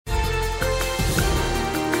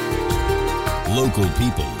Local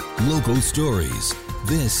people, local stories.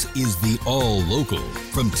 This is the All Local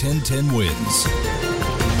from 1010 Wins.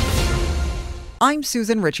 I'm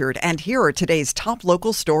Susan Richard, and here are today's top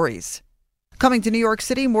local stories. Coming to New York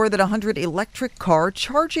City, more than 100 electric car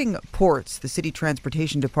charging ports. The City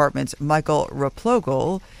Transportation Department's Michael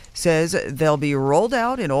Replogle says they'll be rolled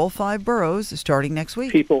out in all 5 boroughs starting next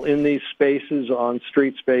week. People in these spaces, on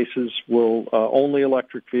street spaces, will only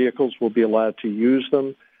electric vehicles will be allowed to use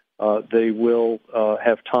them. They will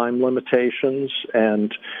have time limitations,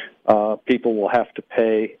 and people will have to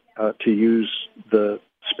pay to use the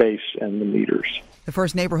space and the meters. The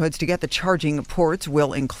first neighborhoods to get the charging ports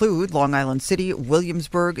will include Long Island City,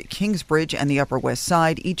 Williamsburg, Kingsbridge, and the Upper West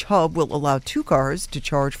Side. Each hub will allow 2 cars to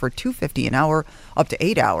charge for $2.50 an hour, up to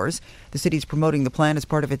 8 hours. The city's promoting the plan as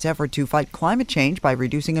part of its effort to fight climate change by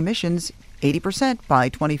reducing emissions 80% by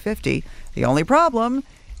 2050. The only problem,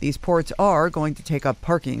 these ports are going to take up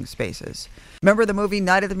parking spaces. Remember the movie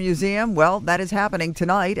Night at the Museum? Well, that is happening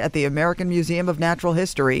tonight at the American Museum of Natural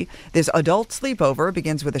History. This adult sleepover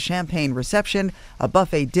begins with a champagne reception, a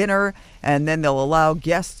buffet dinner, and then they'll allow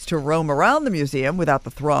guests to roam around the museum without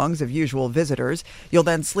the throngs of usual visitors. You'll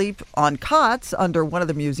then sleep on cots under one of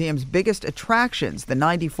the museum's biggest attractions, the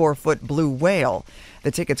 94-foot blue whale. The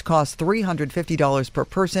tickets cost $350 per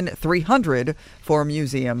person, $300 for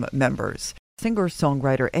museum members.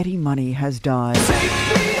 Singer-songwriter Eddie Money has died.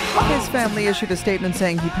 His family issued a statement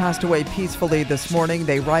saying he passed away peacefully this morning.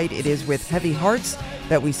 They write, "It is with heavy hearts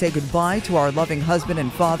that we say goodbye to our loving husband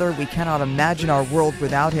and father. We cannot imagine our world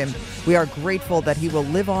without him. We are grateful that he will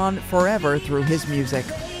live on forever through his music."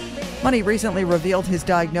 Money recently revealed his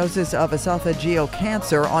diagnosis of esophageal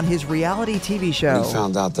cancer on his reality TV show. We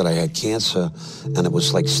found out that I had cancer, and it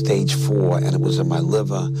was like stage 4, and it was in my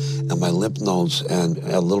liver and my lymph nodes and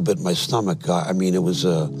a little bit in my stomach. It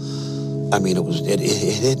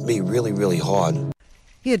hit me really, really hard.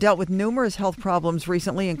 He had dealt with numerous health problems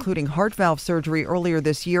recently, including heart valve surgery earlier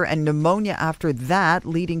this year and pneumonia after that,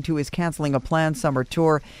 leading to his canceling a planned summer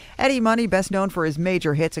tour. Eddie Money, best known for his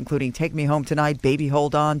major hits, including Take Me Home Tonight, Baby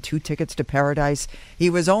Hold On, 2 Tickets to Paradise.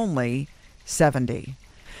 He was only 70.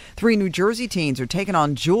 3 New Jersey teens are taking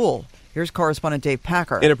on Juul. Here's correspondent Dave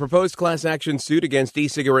Packer. In a proposed class action suit against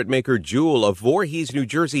e-cigarette maker Juul, a Voorhees, New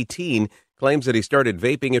Jersey teen claims that he started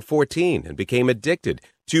vaping at 14 and became addicted.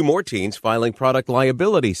 2 more teens filing product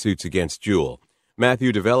liability suits against Juul.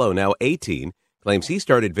 Matthew DeVello, now 18, claims he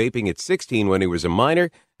started vaping at 16 when he was a minor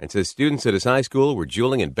and says students at his high school were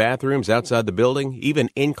juuling in bathrooms outside the building, even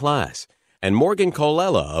in class. And Morgan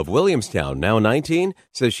Colella of Williamstown, now 19,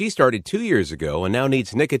 says she started 2 years ago and now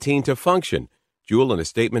needs nicotine to function. Juul in a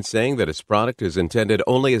statement saying that its product is intended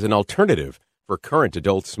only as an alternative for current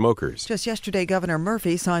adult smokers. Just yesterday, Governor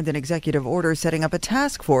Murphy signed an executive order setting up a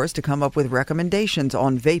task force to come up with recommendations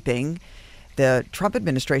on vaping. The Trump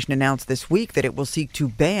administration announced this week that it will seek to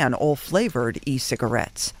ban all flavored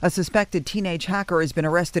e-cigarettes. A suspected teenage hacker has been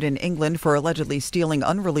arrested in England for allegedly stealing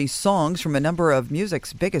unreleased songs from a number of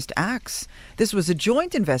music's biggest acts. This was a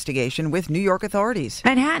joint investigation with New York authorities.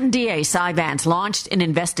 Manhattan DA Cy Vance launched an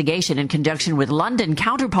investigation in conjunction with London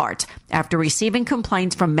counterparts after receiving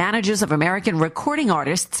complaints from managers of American recording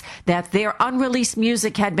artists that their unreleased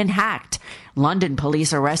music had been hacked. London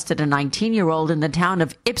police arrested a 19-year-old in the town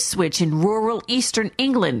of Ipswich in rural eastern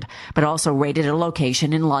England, but also raided a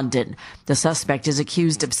location in London. The suspect is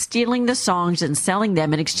accused of stealing the songs and selling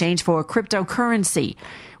them in exchange for cryptocurrency.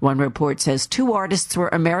 One report says 2 artists were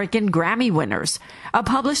American Grammy winners. A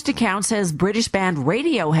published account says British band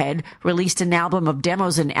Radiohead released an album of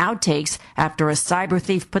demos and outtakes after a cyber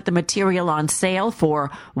thief put the material on sale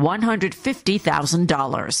for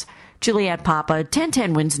 $150,000. Juliette Papa,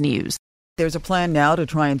 1010 Wins News. There's a plan now to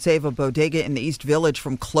try and save a bodega in the East Village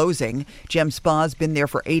from closing. Gem Spa's been there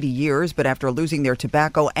for 80 years, but after losing their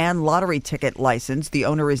tobacco and lottery ticket license, the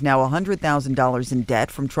owner is now $100,000 in debt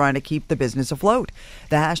from trying to keep the business afloat.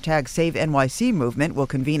 The hashtag SaveNYC movement will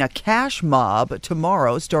convene a cash mob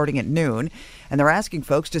tomorrow starting at noon, and they're asking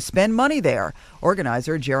folks to spend money there.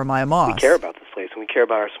 Organizer Jeremiah Moss. We care about this place, and we care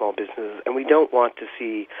about our small businesses, and we don't want to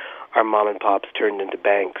see our mom and pops turned into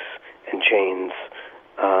banks and chains.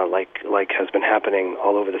 Like has been happening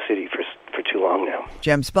all over the city for too long now.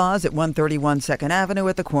 Gem Spa's at 131 2nd Avenue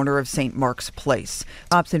at the corner of St. Mark's Place.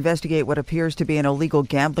 Cops investigate what appears to be an illegal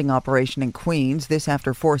gambling operation in Queens. This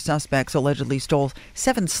after 4 suspects allegedly stole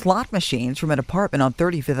 7 slot machines from an apartment on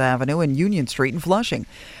 35th Avenue and Union Street in Flushing.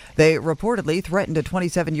 They reportedly threatened a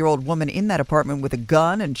 27-year-old woman in that apartment with a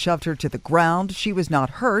gun and shoved her to the ground. She was not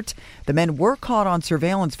hurt. The men were caught on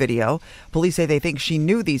surveillance video. Police say they think she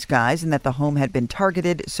knew these guys and that the home had been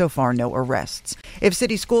targeted. So far, no arrests. If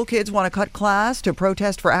city school kids want to cut class to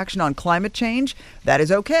protest for action on climate change, that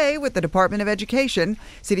is okay with the Department of Education.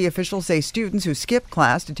 City officials say students who skip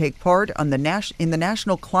class to take part in the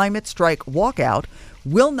National Climate Strike walkout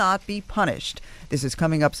will not be punished. This is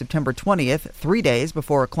coming up September 20th, 3 days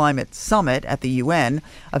before a climate summit at the UN.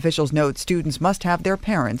 Officials note students must have their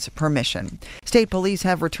parents' permission. State police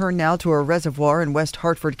have returned now to a reservoir in West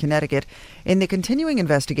Hartford, Connecticut, in the continuing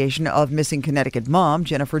investigation of missing Connecticut mom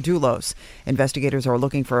Jennifer Dulos. Investigators are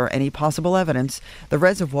looking for any possible evidence. The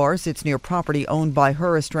reservoir sits near property owned by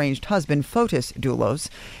her estranged husband, Fotis Dulos.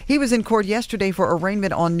 He was in court yesterday for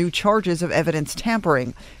arraignment on new charges of evidence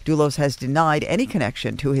tampering. Dulos has denied any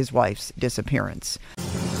connection to his wife's disappearance.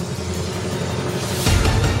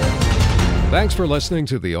 Thanks for listening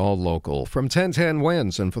to the All Local from 1010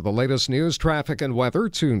 Winds. And for the latest news, traffic, and weather,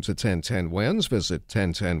 tune to 1010 Winds. Visit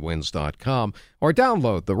 1010winds.com or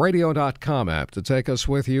download the radio.com app to take us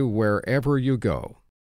with you wherever you go.